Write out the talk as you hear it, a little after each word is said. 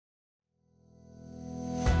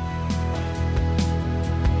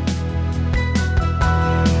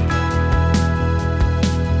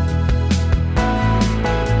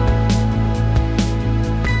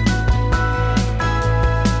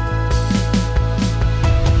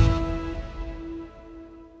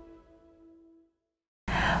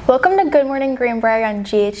Welcome to Good Morning Greenbrier on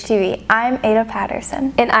GHTV. I'm Adah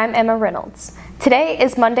Patterson. And I'm Emma Reynolds. Today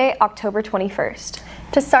is Monday, October 21st.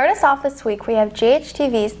 To start us off this week, we have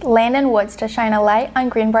GHTV's Landen Woods to shine a light on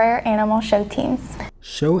Greenbrier animal show teams.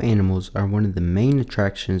 Show animals are one of the main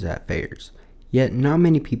attractions at fairs, yet not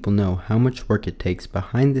many people know how much work it takes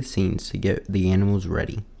behind the scenes to get the animals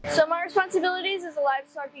ready. So my responsibilities as a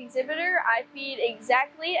livestock exhibitor, I feed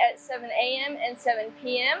exactly at 7 a.m. and 7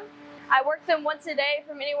 p.m. I work them once a day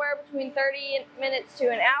from anywhere between 30 minutes to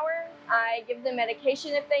an hour. I give them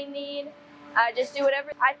medication if they need. I just do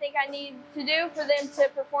whatever I think I need to do for them to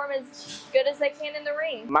perform as good as they can in the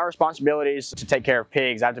ring. My responsibility is to take care of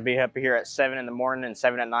pigs. I have to be up here at 7 in the morning and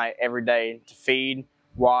 7 at night every day to feed,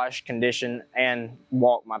 wash, condition, and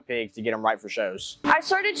walk my pigs to get them right for shows. I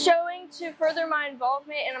started showing to further my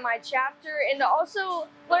involvement in my chapter and to also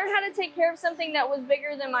learn how to take care of something that was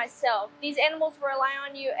bigger than myself. These animals rely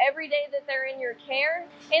on you every day that they're in your care,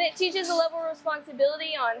 and it teaches a level of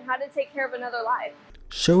responsibility on how to take care of another life.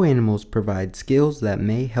 Show animals provide skills that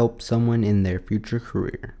may help someone in their future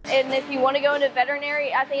career. And if you want to go into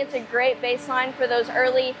veterinary, I think it's a great baseline for those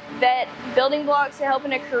early vet building blocks to help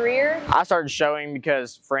in a career. I started showing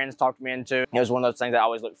because friends talked me into it. It was one of those things that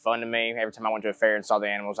always looked fun to me. Every time I went to a fair and saw the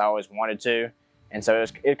animals, I always wanted to. And so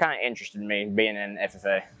it kind of interested me being in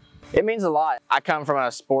FFA. It means a lot. I come from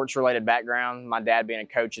a sports-related background, my dad being a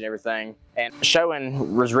coach and everything. And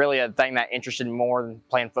showing was really a thing that interested me more than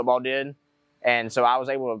playing football did. And so I was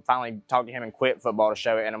able to finally talk to him and quit football to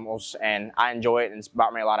show animals, and I enjoy it, and it's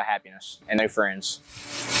brought me a lot of happiness and new friends.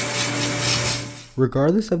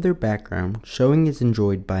 Regardless of their background, showing is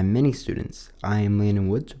enjoyed by many students. I am Landen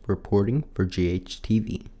Woods reporting for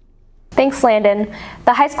GHTV. Thanks, Landon.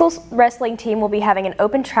 The high school wrestling team will be having an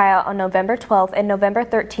open tryout on November 12th and November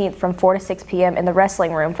 13th from 4 to 6 p.m. in the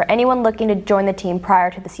wrestling room for anyone looking to join the team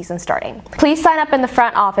prior to the season starting. Please sign up in the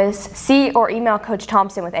front office, see or email Coach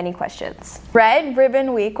Thompson with any questions. Red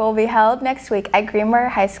Ribbon Week will be held next week at Greenbrier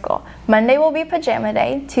High School. Monday will be Pajama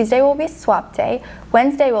Day, Tuesday will be Swap Day,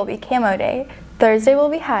 Wednesday will be Camo Day, Thursday will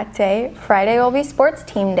be Hat Day, Friday will be Sports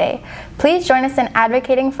Team Day. Please join us in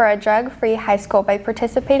advocating for a drug-free high school by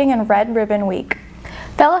participating in Red Ribbon Week.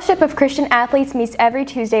 Fellowship of Christian Athletes meets every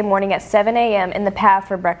Tuesday morning at 7 a.m. in the PAV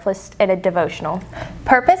for breakfast and a devotional.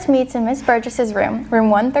 Purpose meets in Miss Burgess's room, room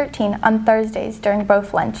 113, on Thursdays during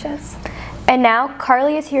both lunches. And now,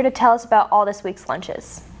 Carlie is here to tell us about all this week's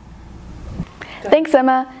lunches. Thanks,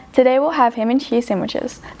 Emma. Today we'll have ham and cheese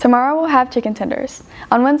sandwiches. Tomorrow we'll have chicken tenders.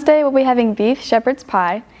 On Wednesday we'll be having beef shepherd's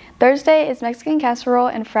pie. Thursday is Mexican casserole,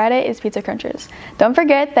 and Friday is pizza crunchers. Don't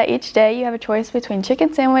forget that each day you have a choice between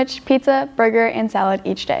chicken sandwich, pizza, burger, and salad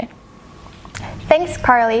each day. Thanks,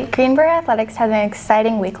 Carlie. Greenbrier Athletics had an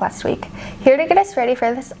exciting week last week. Here to get us ready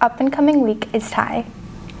for this up-and-coming week is Ty.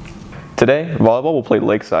 Today, volleyball will play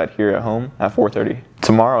Lakeside here at home at 4:30.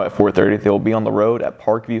 Tomorrow at 4:30, they will be on the road at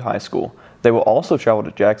Parkview High School. They will also travel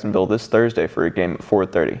to Jacksonville this Thursday for a game at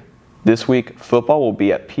 4:30. This week, football will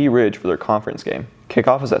be at Pea Ridge for their conference game.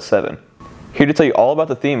 Kickoff is at 7. Here to tell you all about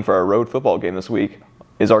the theme for our road football game this week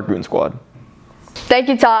is our Goon Squad. Thank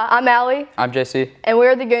you, Ty. I'm Allie. I'm JC. And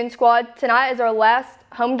we're the Goon Squad. Tonight is our last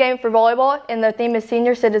home game for volleyball, and the theme is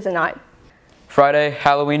Senior Citizen Night. Friday,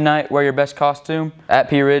 Halloween night, wear your best costume at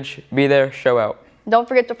Pea Ridge. Be there, show out. Don't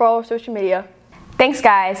forget to follow our social media. Thanks,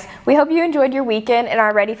 guys. We hope you enjoyed your weekend and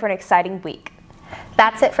are ready for an exciting week.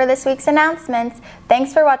 That's it for this week's announcements.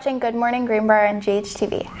 Thanks for watching Good Morning Greenbrier on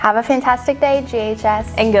GHTV. Have a fantastic day,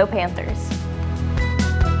 GHS. And go Panthers.